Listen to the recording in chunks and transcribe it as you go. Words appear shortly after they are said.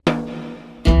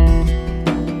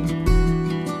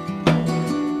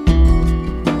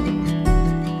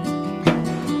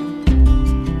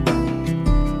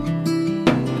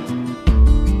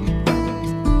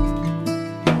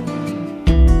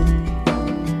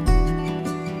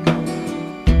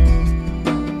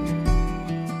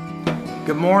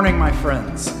morning, my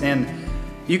friends. And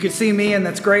you can see me, and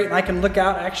that's great. And I can look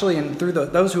out, actually, and through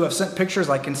those who have sent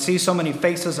pictures, I can see so many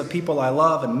faces of people I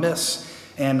love and miss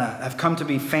and have come to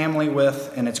be family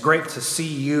with. And it's great to see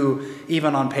you,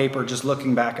 even on paper, just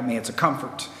looking back at me. It's a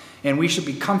comfort. And we should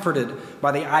be comforted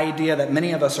by the idea that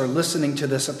many of us are listening to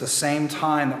this at the same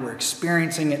time, that we're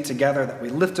experiencing it together, that we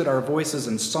lifted our voices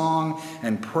in song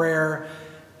and prayer,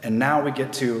 and now we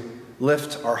get to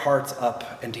lift our hearts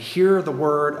up and to hear the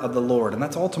word of the Lord. And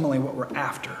that's ultimately what we're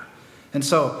after. And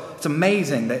so it's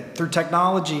amazing that through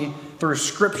technology, through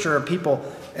scripture, people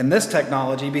and this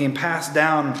technology being passed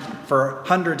down for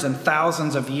hundreds and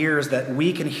thousands of years, that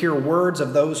we can hear words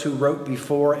of those who wrote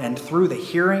before, and through the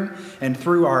hearing and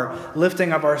through our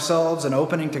lifting of ourselves and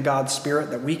opening to God's Spirit,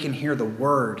 that we can hear the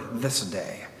word this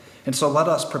day. And so let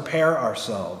us prepare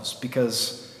ourselves,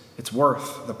 because it's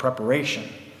worth the preparation.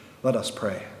 Let us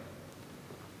pray.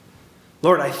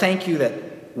 Lord, I thank you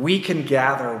that we can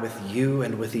gather with you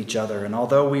and with each other. And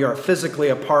although we are physically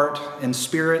apart in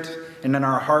spirit and in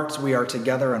our hearts, we are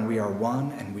together and we are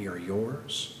one and we are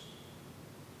yours.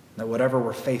 That whatever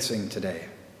we're facing today,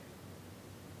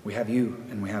 we have you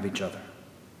and we have each other.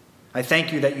 I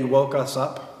thank you that you woke us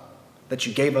up, that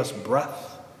you gave us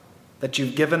breath, that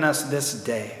you've given us this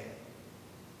day.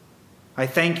 I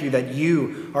thank you that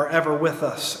you are ever with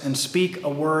us and speak a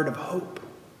word of hope.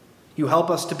 You help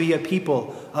us to be a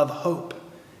people of hope.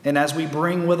 And as we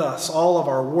bring with us all of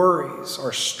our worries,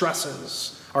 our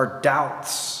stresses, our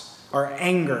doubts, our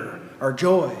anger, our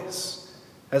joys,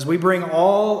 as we bring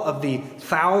all of the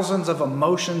thousands of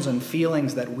emotions and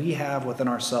feelings that we have within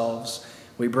ourselves,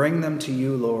 we bring them to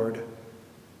you, Lord.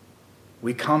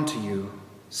 We come to you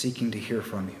seeking to hear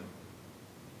from you.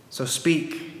 So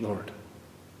speak, Lord.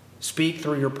 Speak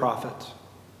through your prophet.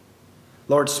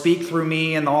 Lord, speak through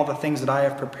me and all the things that I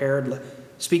have prepared.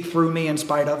 Speak through me in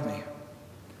spite of me.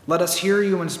 Let us hear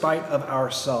you in spite of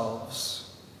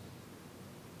ourselves.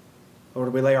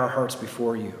 Lord, we lay our hearts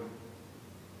before you.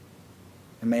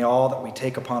 And may all that we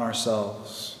take upon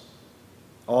ourselves,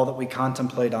 all that we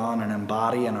contemplate on and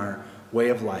embody in our way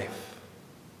of life,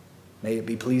 may it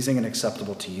be pleasing and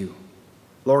acceptable to you.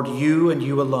 Lord, you and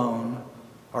you alone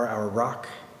are our rock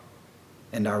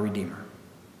and our Redeemer.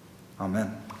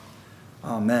 Amen.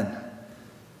 Amen.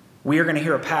 We are going to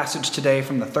hear a passage today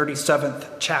from the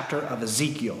 37th chapter of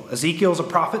Ezekiel. Ezekiel is a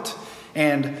prophet,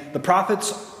 and the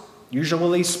prophets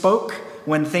usually spoke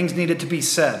when things needed to be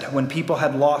said, when people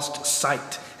had lost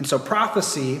sight. And so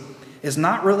prophecy is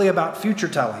not really about future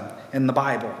telling in the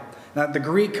Bible. Now, the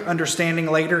Greek understanding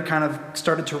later kind of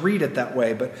started to read it that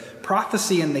way, but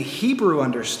prophecy in the Hebrew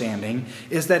understanding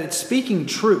is that it's speaking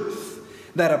truth,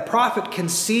 that a prophet can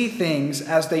see things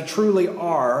as they truly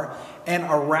are and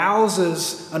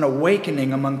arouses an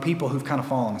awakening among people who've kind of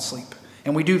fallen asleep.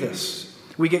 And we do this.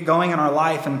 We get going in our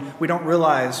life and we don't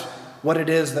realize what it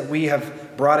is that we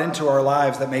have brought into our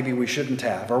lives that maybe we shouldn't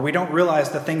have. Or we don't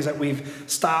realize the things that we've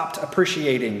stopped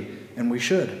appreciating and we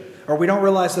should. Or we don't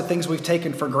realize the things we've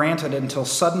taken for granted until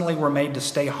suddenly we're made to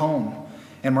stay home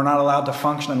and we're not allowed to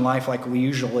function in life like we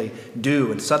usually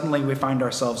do. And suddenly we find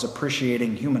ourselves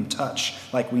appreciating human touch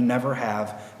like we never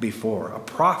have before. A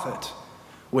prophet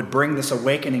would bring this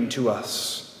awakening to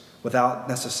us without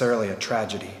necessarily a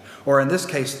tragedy. Or in this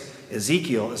case,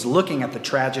 Ezekiel is looking at the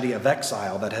tragedy of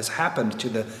exile that has happened to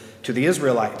the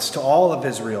Israelites, to all of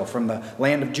Israel, from the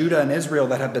land of Judah and Israel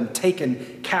that have been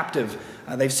taken captive.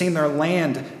 They've seen their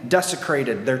land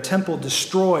desecrated, their temple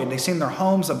destroyed. They've seen their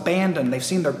homes abandoned. They've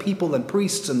seen their people and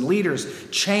priests and leaders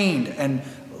chained and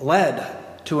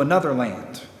led to another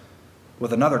land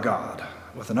with another God,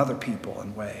 with another people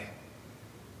and way.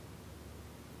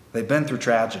 They've been through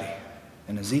tragedy,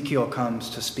 and Ezekiel comes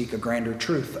to speak a grander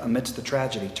truth amidst the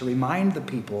tragedy, to remind the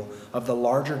people of the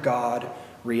larger God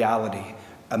reality.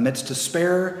 Amidst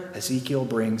despair, Ezekiel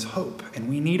brings hope, and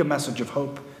we need a message of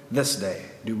hope this day,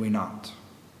 do we not?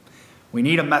 We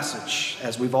need a message,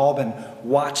 as we've all been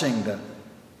watching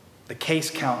the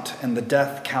case count and the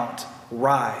death count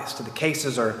rise. The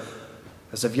cases are,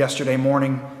 as of yesterday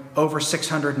morning, over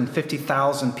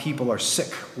 650,000 people are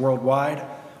sick worldwide.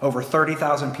 Over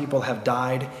 30,000 people have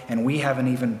died, and we haven't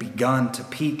even begun to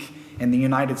peak in the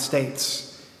United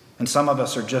States. And some of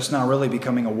us are just now really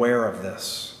becoming aware of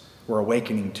this. We're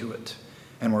awakening to it.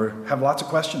 And we have lots of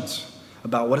questions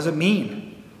about what does it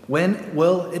mean? When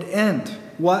will it end?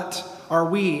 What are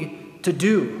we to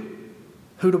do?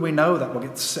 Who do we know that will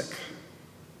get sick?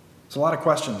 There's a lot of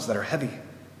questions that are heavy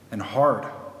and hard.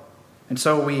 And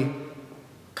so we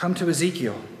come to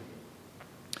Ezekiel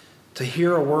to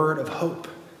hear a word of hope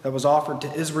that was offered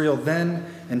to Israel then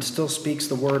and still speaks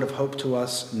the word of hope to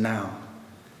us now.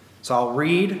 So I'll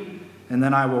read, and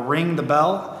then I will ring the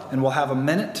bell, and we'll have a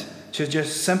minute to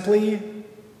just simply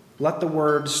let the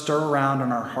word stir around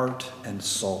in our heart and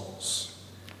souls.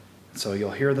 So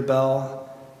you'll hear the bell,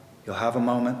 you'll have a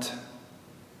moment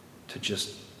to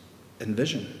just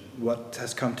envision what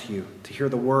has come to you, to hear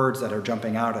the words that are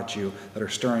jumping out at you, that are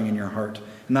stirring in your heart.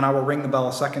 And then I will ring the bell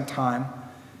a second time,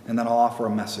 and then I'll offer a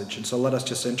message. And so let us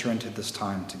just enter into this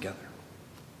time together.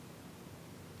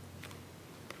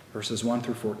 Verses 1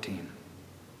 through 14.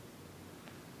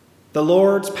 The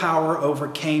Lord's power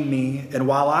overcame me, and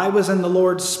while I was in the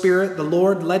Lord's Spirit, the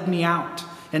Lord led me out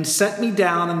and set me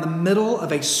down in the middle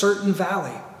of a certain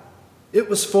valley. It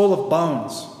was full of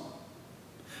bones.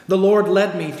 The Lord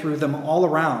led me through them all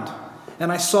around,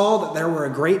 and I saw that there were a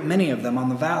great many of them on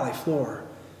the valley floor,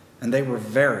 and they were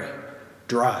very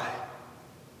dry.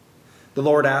 The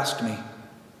Lord asked me,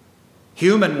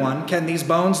 "Human one, can these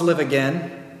bones live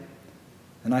again?"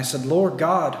 And I said, "Lord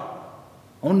God,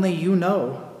 only you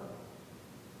know."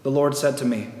 The Lord said to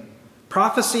me,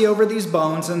 "Prophesy over these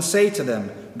bones and say to them,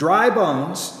 'Dry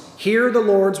bones, hear the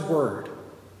Lord's word.'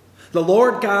 The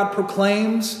Lord God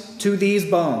proclaims to these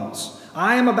bones,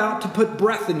 'I am about to put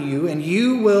breath in you, and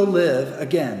you will live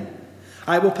again.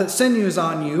 I will put sinews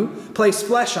on you, place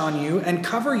flesh on you, and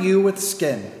cover you with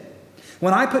skin.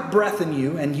 When I put breath in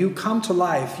you, and you come to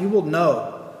life, you will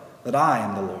know that I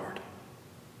am the Lord.'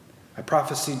 I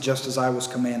prophesied just as I was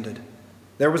commanded.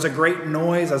 There was a great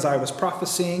noise as I was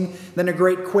prophesying, then a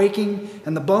great quaking,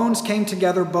 and the bones came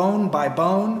together bone by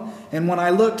bone. And when I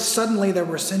looked, suddenly there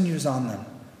were sinews on them.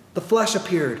 The flesh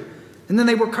appeared, and then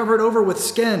they were covered over with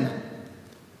skin.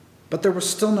 But there was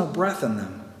still no breath in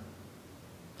them.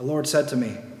 The Lord said to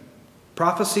me,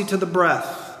 'Prophesy to the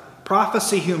breath,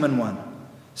 prophesy, human one.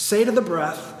 Say to the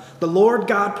breath, the Lord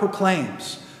God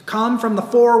proclaims, come from the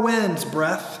four winds,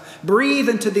 breath, breathe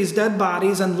into these dead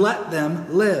bodies and let them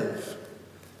live.'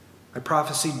 I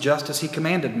prophesied just as he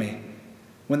commanded me.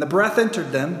 When the breath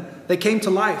entered them, they came to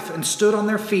life and stood on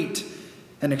their feet,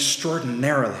 an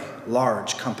extraordinarily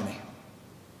large company.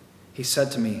 He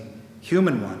said to me,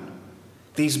 'Human one,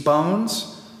 these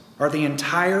bones are the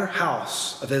entire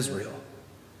house of Israel.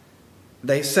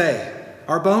 They say,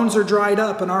 our bones are dried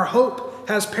up and our hope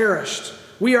has perished.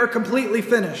 We are completely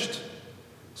finished.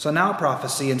 So now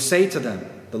prophesy and say to them,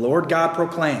 the Lord God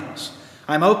proclaims,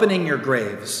 I'm opening your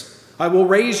graves. I will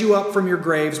raise you up from your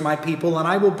graves, my people, and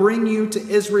I will bring you to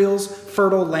Israel's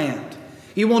fertile land.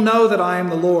 You will know that I am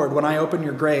the Lord when I open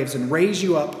your graves and raise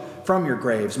you up from your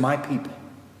graves, my people.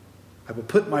 I will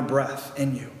put my breath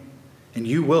in you, and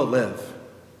you will live.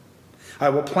 I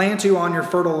will plant you on your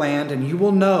fertile land, and you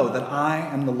will know that I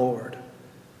am the Lord.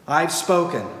 I've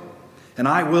spoken, and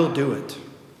I will do it.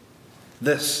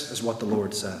 This is what the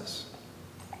Lord says.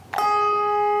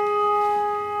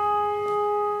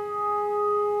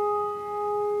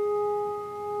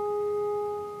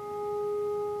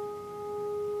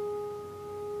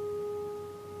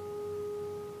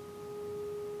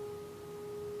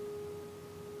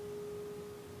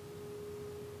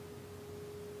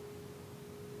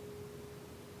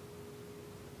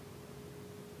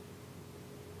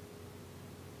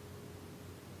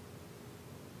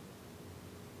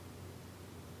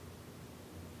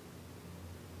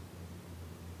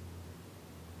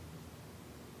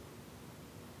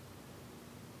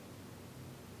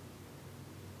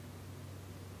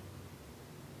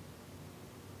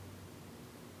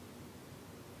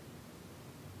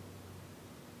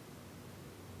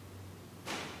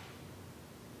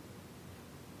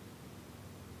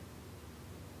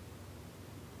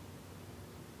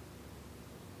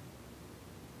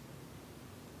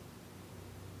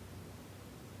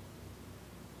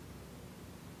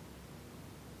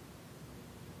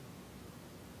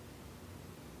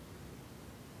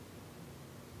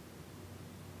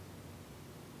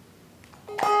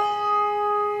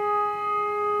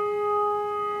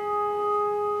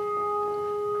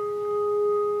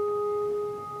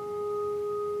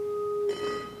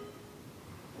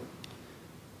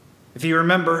 If you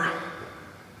remember,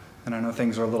 and I know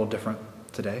things are a little different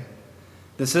today,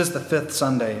 this is the 5th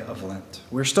Sunday of Lent.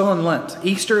 We're still in Lent.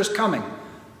 Easter is coming,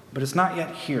 but it's not yet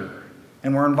here,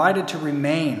 and we're invited to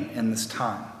remain in this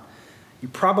time. You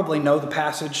probably know the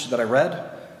passage that I read,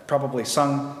 probably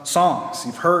sung songs.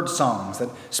 You've heard songs that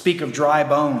speak of dry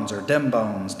bones or dim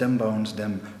bones,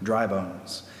 dim, dry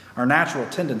bones. Our natural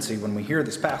tendency when we hear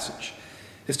this passage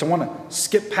is to want to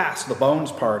skip past the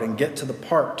bones part and get to the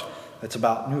part that's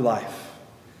about new life.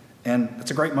 And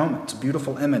it's a great moment. It's a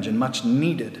beautiful image and much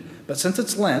needed. But since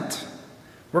it's Lent,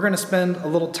 we're going to spend a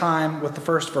little time with the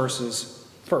first verses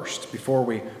first before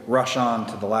we rush on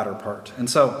to the latter part. And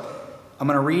so I'm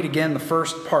going to read again the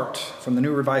first part from the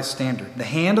New Revised Standard. The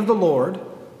hand of the Lord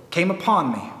came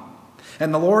upon me,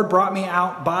 and the Lord brought me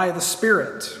out by the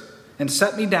Spirit and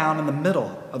set me down in the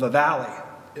middle of a valley.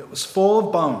 It was full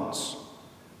of bones.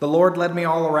 The Lord led me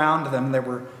all around them. There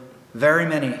were very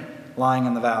many lying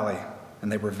in the valley,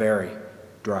 and they were very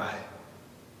dry.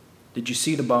 Did you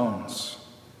see the bones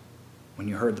when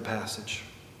you heard the passage?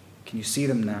 Can you see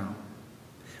them now?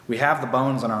 We have the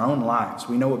bones in our own lives.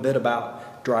 We know a bit about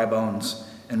dry bones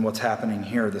and what's happening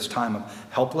here, this time of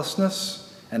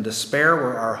helplessness and despair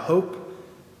where our hope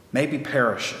maybe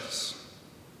perishes.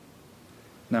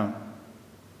 Now,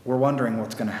 we're wondering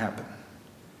what's going to happen.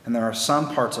 And there are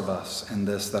some parts of us in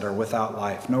this that are without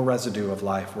life, no residue of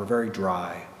life. We're very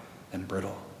dry and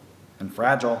brittle and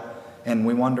fragile, and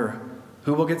we wonder,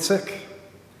 who will get sick?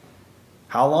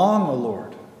 How long, O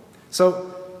Lord? So,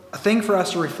 a thing for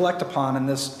us to reflect upon in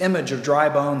this image of dry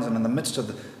bones and in the midst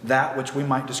of that which we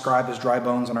might describe as dry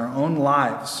bones in our own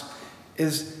lives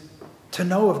is to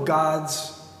know of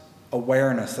God's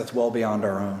awareness that's well beyond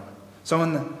our own. So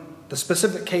in the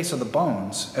specific case of the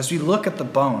bones, as you look at the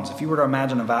bones, if you were to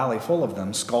imagine a valley full of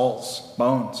them, skulls,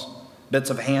 bones, bits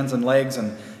of hands and legs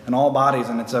and all bodies,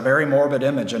 and it's a very morbid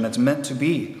image, and it's meant to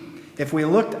be. If we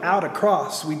looked out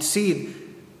across, we'd see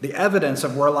the evidence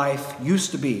of where life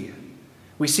used to be.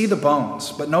 We see the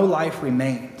bones, but no life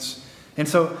remains. And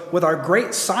so with our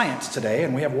great science today,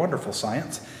 and we have wonderful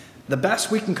science, the best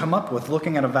we can come up with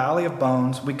looking at a valley of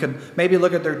bones, we could maybe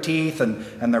look at their teeth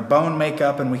and their bone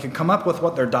makeup, and we could come up with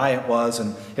what their diet was,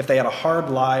 and if they had a hard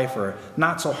life or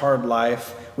not so hard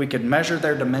life, we could measure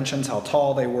their dimensions, how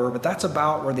tall they were, but that's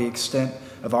about where the extent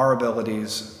of our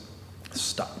abilities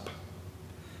stop.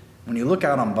 When you look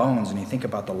out on bones and you think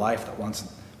about the life that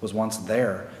was once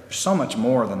there, there's so much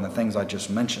more than the things I just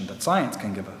mentioned that science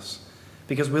can give us.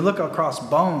 Because we look across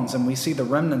bones and we see the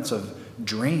remnants of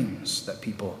dreams that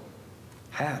people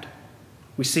had.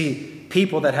 We see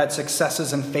people that had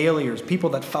successes and failures, people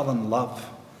that fell in love,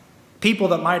 people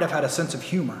that might have had a sense of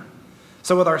humor.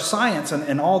 So with our science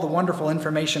and all the wonderful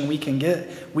information we can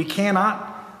get, we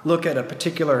cannot look at a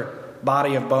particular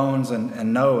body of bones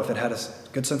and know if it had a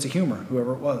good sense of humor,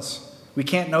 whoever it was. We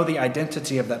can't know the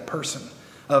identity of that person,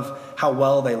 of how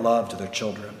well they loved their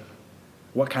children,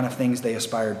 what kind of things they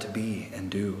aspired to be and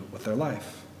do with their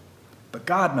life. But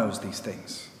God knows these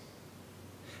things.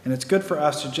 And it's good for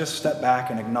us to just step back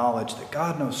and acknowledge that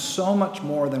God knows so much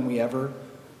more than we ever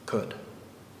could.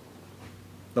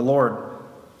 The Lord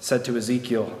said to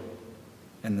Ezekiel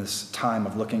in this time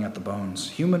of looking at the bones,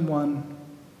 "Human one,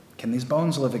 can these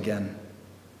bones live again?"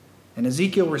 And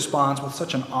Ezekiel responds with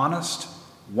such an honest,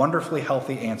 wonderfully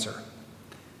healthy answer.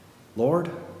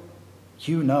 "Lord,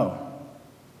 you know."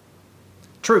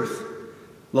 Truth.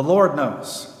 The Lord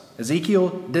knows. Ezekiel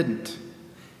didn't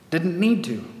need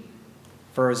to.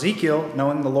 For Ezekiel,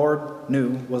 knowing the Lord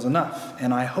knew was enough.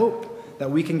 And I hope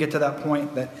that we can get to that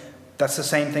point that that's the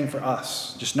same thing for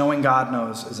us. Just knowing God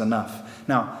knows is enough.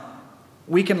 Now,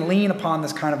 we can lean upon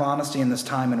this kind of honesty in this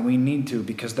time, and we need to,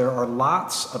 because there are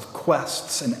lots of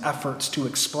quests and efforts to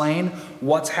explain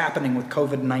what's happening with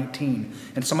COVID-19.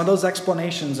 And some of those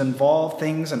explanations involve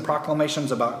things and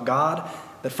proclamations about God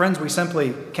that, friends, we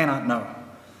simply cannot know.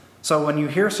 So when you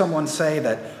hear someone say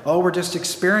that, oh, we're just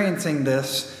experiencing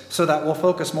this so that we'll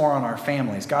focus more on our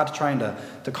families, God's trying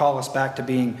to call us back to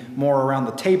being more around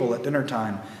the table at dinner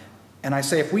time. And I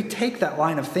say, if we take that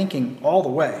line of thinking all the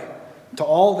way to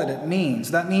all that it means,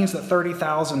 that means that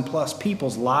 30,000 plus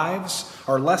people's lives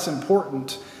are less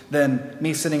important than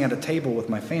me sitting at a table with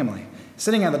my family.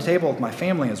 Sitting at the table with my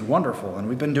family is wonderful, and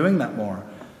we've been doing that more.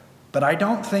 But I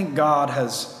don't think God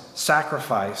has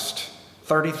sacrificed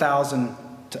 30,000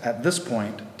 at this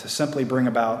point to simply bring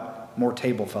about more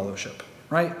table fellowship,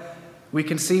 right? We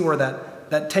can see where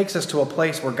that takes us to a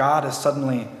place where God is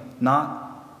suddenly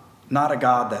not a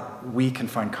God that we can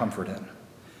find comfort in.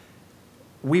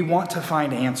 We want to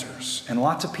find answers, and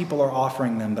lots of people are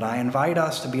offering them, but I invite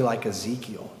us to be like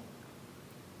Ezekiel,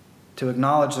 to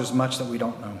acknowledge there's much that we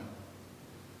don't know.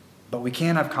 But we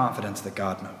can have confidence that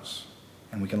God knows,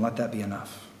 and we can let that be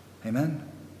enough. Amen?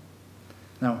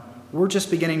 Now, we're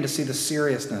just beginning to see the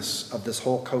seriousness of this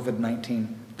whole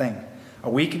COVID-19 thing. A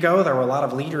week ago, there were a lot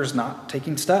of leaders not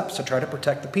taking steps to try to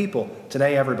protect the people.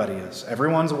 Today, everybody is.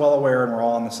 Everyone's well aware, and we're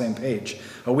all on the same page.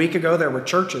 A week ago, there were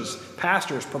churches,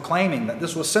 pastors proclaiming that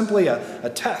this was simply a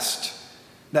test,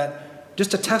 that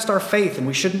just to test our faith, and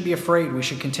we shouldn't be afraid, we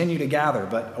should continue to gather.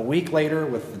 But a week later,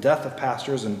 with the death of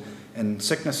pastors and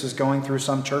sicknesses going through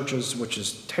some churches, which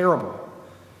is terrible,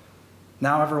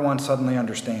 now everyone suddenly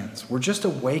understands. We're just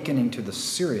awakening to the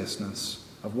seriousness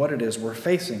of what it is we're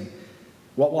facing.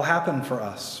 What will happen for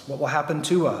us? What will happen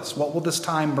to us? What will this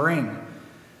time bring?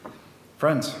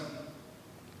 Friends,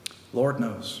 Lord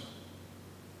knows.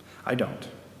 I don't.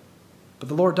 But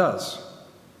the Lord does.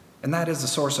 And that is the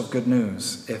source of good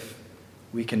news if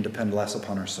we can depend less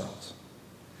upon ourselves.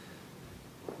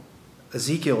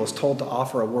 Ezekiel is told to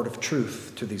offer a word of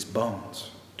truth to these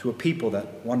bones, to a people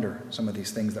that wonder some of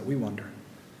these things that we wonder.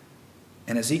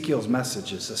 And Ezekiel's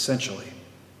message is essentially,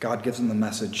 God gives them the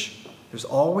message, there's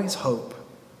always hope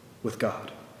with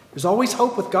God. There's always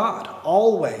hope with God,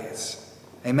 always.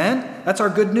 Amen? That's our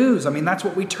good news. I mean, that's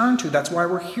what we turn to. That's why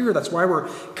we're here. That's why we're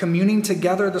communing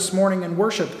together this morning in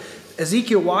worship.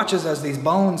 Ezekiel watches as these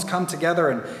bones come together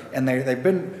and they've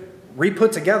been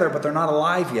re-put together, but they're not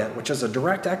alive yet, which is a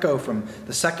direct echo from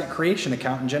the second creation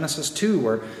account in Genesis 2,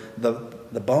 where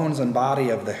the bones and body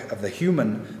of the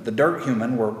human, the dirt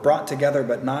human, were brought together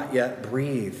but not yet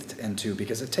breathed into,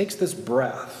 because it takes this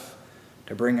breath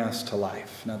to bring us to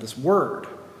life. Now, this word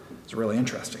is really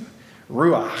interesting.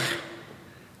 Ruach.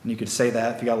 And you could say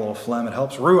that if you got a little phlegm, it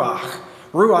helps. Ruach.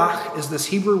 Ruach is this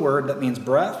Hebrew word that means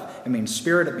breath. It means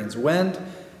spirit. It means wind.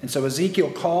 And so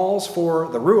Ezekiel calls for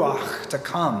the Ruach to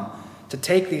come, to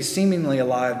take these seemingly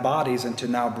alive bodies and to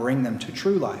now bring them to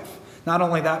true life. Not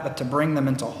only that, but to bring them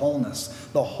into wholeness.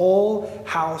 The whole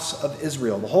house of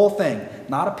Israel, the whole thing.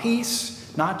 Not a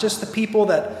piece, not just the people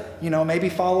that, maybe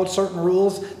followed certain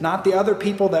rules, not the other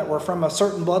people that were from a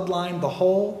certain bloodline, the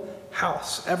whole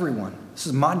house, everyone. This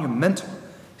is monumental.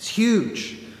 It's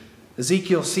huge.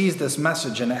 Ezekiel sees this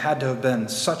message, and it had to have been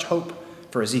such hope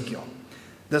for Ezekiel.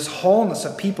 This wholeness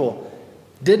of people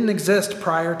didn't exist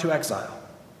prior to exile.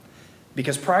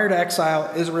 Because prior to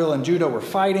exile, Israel and Judah were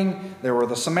fighting. There were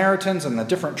the Samaritans, and the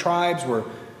different tribes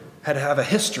had to have a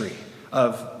history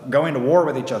of going to war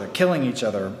with each other, killing each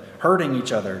other, hurting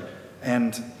each other.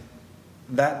 And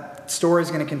that story is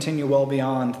going to continue well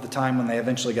beyond the time when they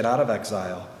eventually get out of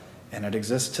exile. And it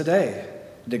exists today.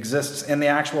 It exists in the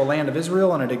actual land of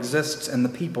Israel, and it exists in the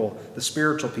people, the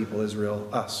spiritual people, Israel,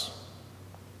 us.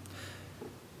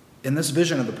 In this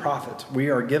vision of the prophet, we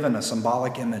are given a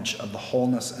symbolic image of the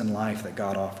wholeness and life that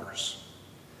God offers.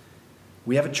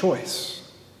 We have a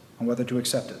choice on whether to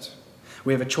accept it.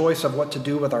 We have a choice of what to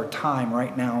do with our time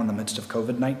right now in the midst of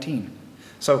COVID-19.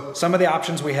 So some of the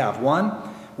options we have. One,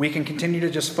 we can continue to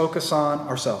just focus on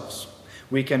ourselves.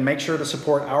 We can make sure to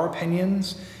support our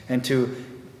opinions and to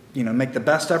make the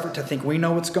best effort to think we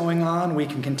know what's going on. We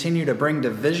can continue to bring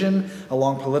division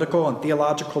along political and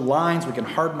theological lines. We can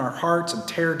harden our hearts and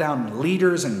tear down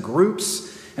leaders and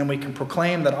groups. And we can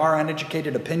proclaim that our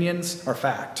uneducated opinions are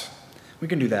fact. We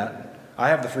can do that. I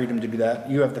have the freedom to do that.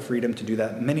 You have the freedom to do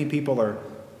that. Many people are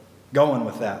going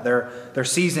with that. They're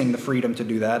seizing the freedom to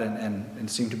do that and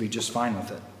seem to be just fine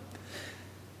with it.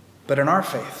 But in our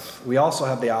faith, we also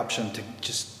have the option to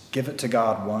just give it to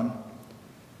God,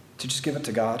 to just give it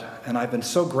to God. And I've been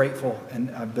so grateful, and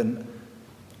I've been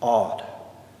awed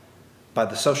by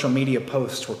the social media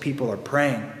posts where people are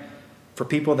praying for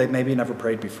people they've maybe never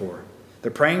prayed before. They're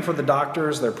praying for the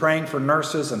doctors, they're praying for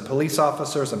nurses and police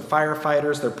officers and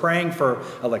firefighters, they're praying for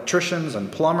electricians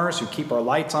and plumbers who keep our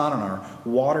lights on and our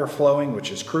water flowing,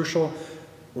 which is crucial.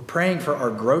 We're praying for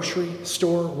our grocery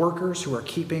store workers who are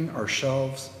keeping our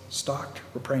shelves stocked.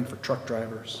 We're praying for truck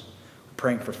drivers. We're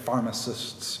praying for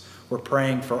pharmacists. We're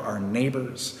praying for our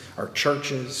neighbors, our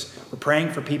churches. We're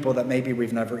praying for people that maybe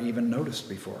we've never even noticed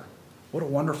before. What a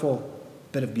wonderful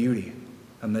bit of beauty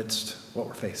amidst what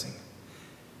we're facing.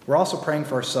 We're also praying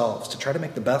for ourselves to try to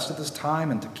make the best of this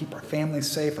time and to keep our families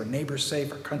safe, our neighbors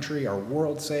safe, our country, our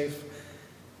world safe.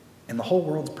 And the whole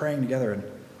world's praying together,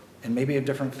 and maybe of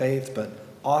different faiths, but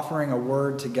offering a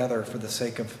word together for the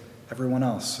sake of everyone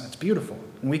else. It's beautiful.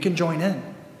 And we can join in.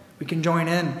 We can join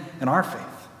in our faith.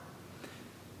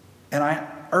 And I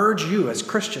urge you as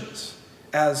Christians,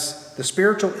 as the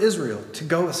spiritual Israel, to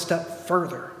go a step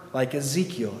further, like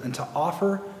Ezekiel, and to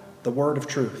offer the word of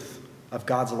truth, of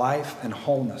God's life and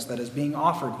wholeness that is being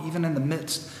offered even in the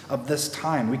midst of this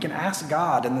time. We can ask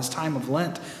God in this time of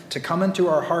Lent to come into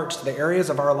our hearts, to the areas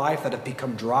of our life that have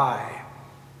become dry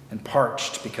and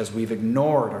parched because we've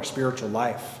ignored our spiritual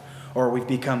life, or we've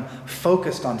become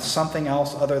focused on something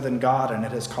else other than God, and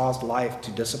it has caused life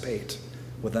to dissipate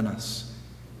within us.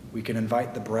 We can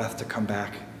invite the breath to come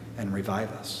back and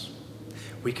revive us.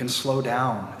 We can slow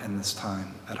down in this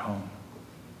time at home,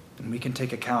 and we can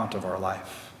take account of our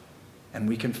life, and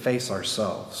we can face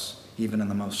ourselves even in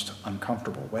the most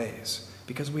uncomfortable ways,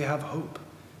 because we have hope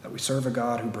that we serve a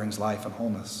God who brings life and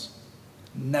wholeness,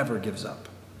 never gives up,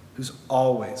 who's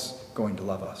always going to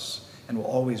love us and will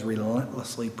always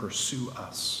relentlessly pursue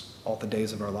us all the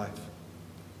days of our life.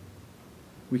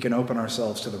 We can open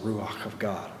ourselves to the Ruach of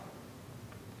God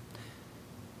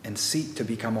and seek to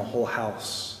become a whole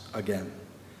house again.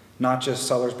 Not just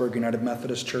Sellersburg United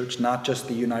Methodist Church, not just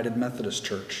the United Methodist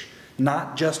Church,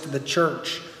 not just the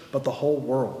church, but the whole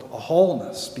world, a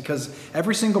wholeness, because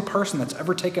every single person that's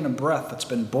ever taken a breath that's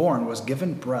been born was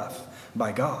given breath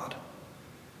by God.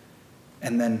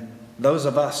 And then those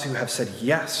of us who have said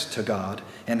yes to God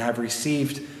and have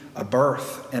received a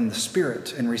birth in the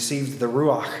Spirit and received the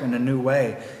Ruach in a new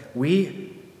way,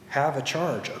 we have a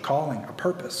charge, a calling, a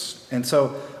purpose. And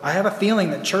so I have a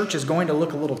feeling that church is going to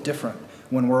look a little different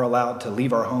when we're allowed to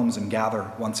leave our homes and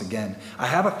gather once again. I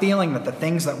have a feeling that the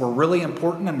things that were really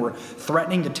important and were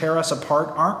threatening to tear us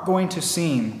apart aren't going to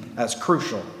seem as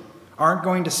crucial, aren't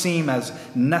going to seem as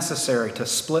necessary to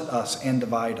split us and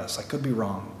divide us. I could be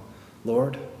wrong.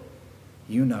 Lord,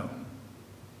 you know.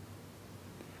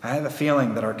 I have a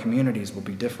feeling that our communities will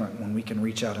be different when we can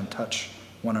reach out and touch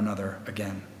one another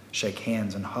again, shake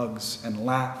hands and hugs and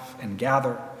laugh and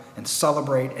gather and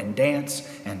celebrate and dance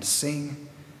and sing.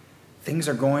 Things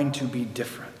are going to be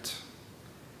different,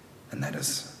 and that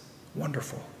is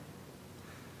wonderful.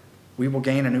 We will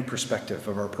gain a new perspective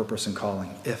of our purpose and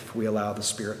calling if we allow the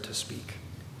Spirit to speak.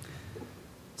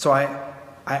 So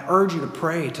I urge you to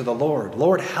pray to the Lord.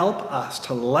 Lord, help us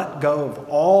to let go of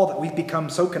all that we've become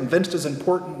so convinced is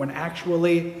important when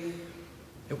actually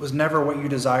it was never what you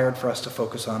desired for us to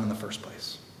focus on in the first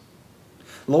place.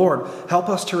 Lord, help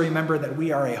us to remember that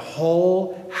we are a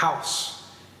whole house,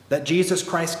 that Jesus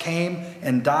Christ came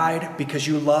and died because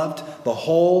you loved the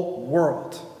whole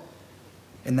world,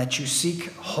 and that you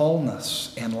seek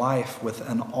wholeness and life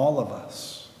within all of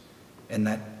us, and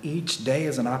that each day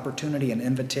is an opportunity and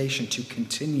invitation to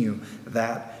continue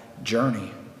that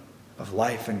journey of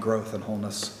life and growth and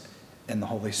wholeness in the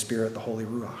Holy Spirit, the Holy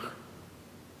Ruach.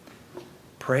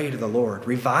 Pray to the Lord.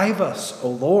 Revive us, O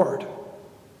Lord,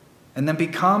 and then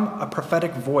become a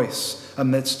prophetic voice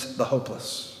amidst the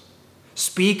hopeless.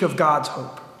 Speak of God's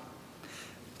hope.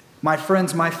 My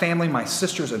friends, my family, my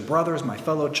sisters and brothers, my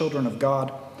fellow children of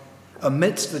God,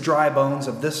 amidst the dry bones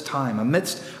of this time,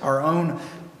 amidst our own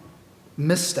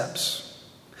missteps,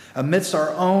 amidst our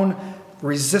own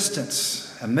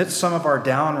resistance, amidst some of our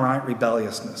downright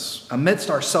rebelliousness, amidst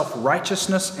our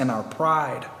self-righteousness and our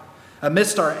pride,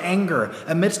 amidst our anger,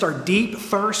 amidst our deep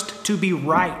thirst to be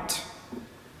right,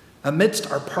 amidst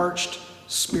our parched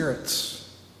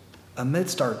spirits,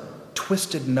 amidst our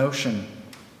twisted notion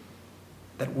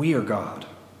that we are God,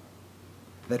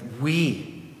 that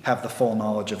we have the full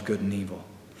knowledge of good and evil,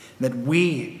 that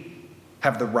we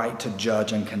have the right to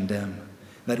judge and condemn,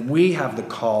 that we have the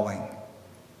calling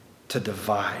to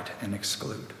divide and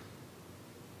exclude.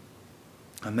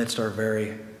 Amidst our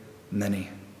very many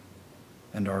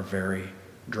and our very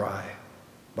dry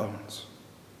bones,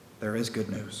 there is good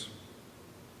news.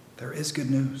 There is good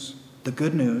news. The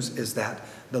good news is that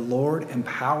the Lord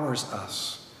empowers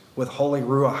us with Holy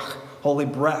Ruach, Holy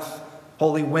Breath,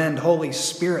 Holy Wind, Holy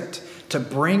Spirit to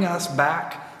bring us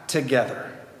back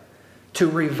together, to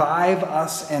revive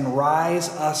us and rise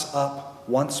us up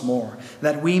once more,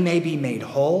 that we may be made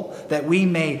whole, that we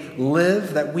may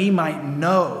live, that we might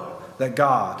know that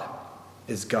God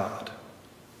is God.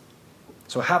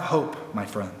 So have hope, my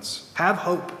friends. Have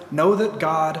hope. Know that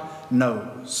God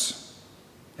knows.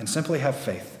 And simply have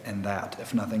faith in that,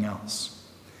 if nothing else.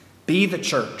 Be the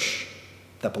church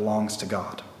that belongs to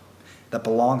God, that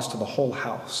belongs to the whole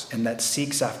house, and that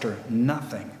seeks after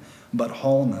nothing but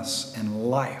wholeness and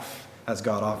life as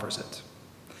God offers it.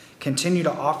 Continue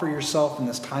to offer yourself in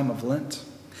this time of Lent,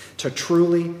 to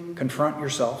truly confront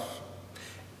yourself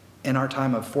in our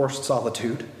time of forced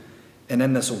solitude and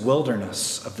in this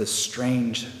wilderness of this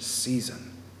strange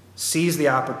season. Seize the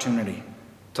opportunity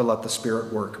to let the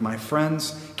Spirit work. My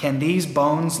friends, can these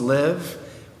bones live?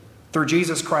 Through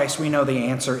Jesus Christ, we know the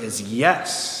answer is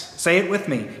yes. Say it with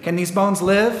me. Can these bones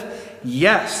live?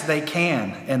 Yes, they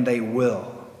can, and they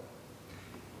will.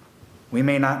 We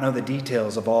may not know the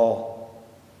details of all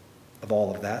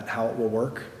of that, how it will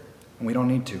work, and we don't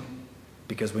need to,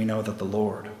 because we know that the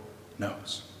Lord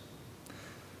knows.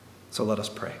 So let us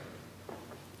pray.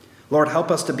 Lord,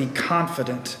 help us to be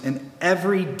confident in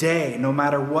every day, no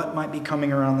matter what might be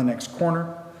coming around the next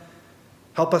corner.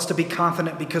 Help us to be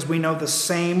confident because we know the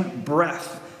same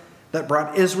breath that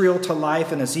brought Israel to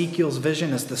life in Ezekiel's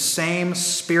vision is the same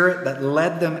Spirit that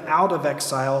led them out of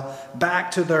exile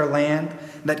back to their land,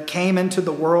 that came into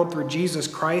the world through Jesus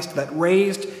Christ, that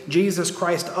raised Jesus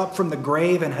Christ up from the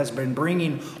grave and has been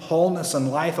bringing wholeness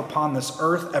and life upon this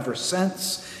earth ever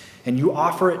since. And you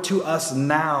offer it to us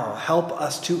now. Help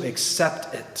us to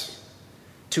accept it,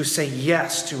 to say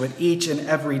yes to it each and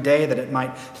every day, that it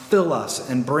might fill us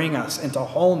and bring us into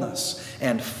wholeness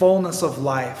and fullness of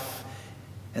life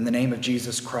in the name of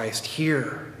Jesus Christ,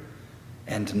 here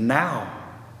and now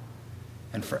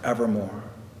and forevermore.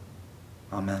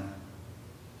 Amen.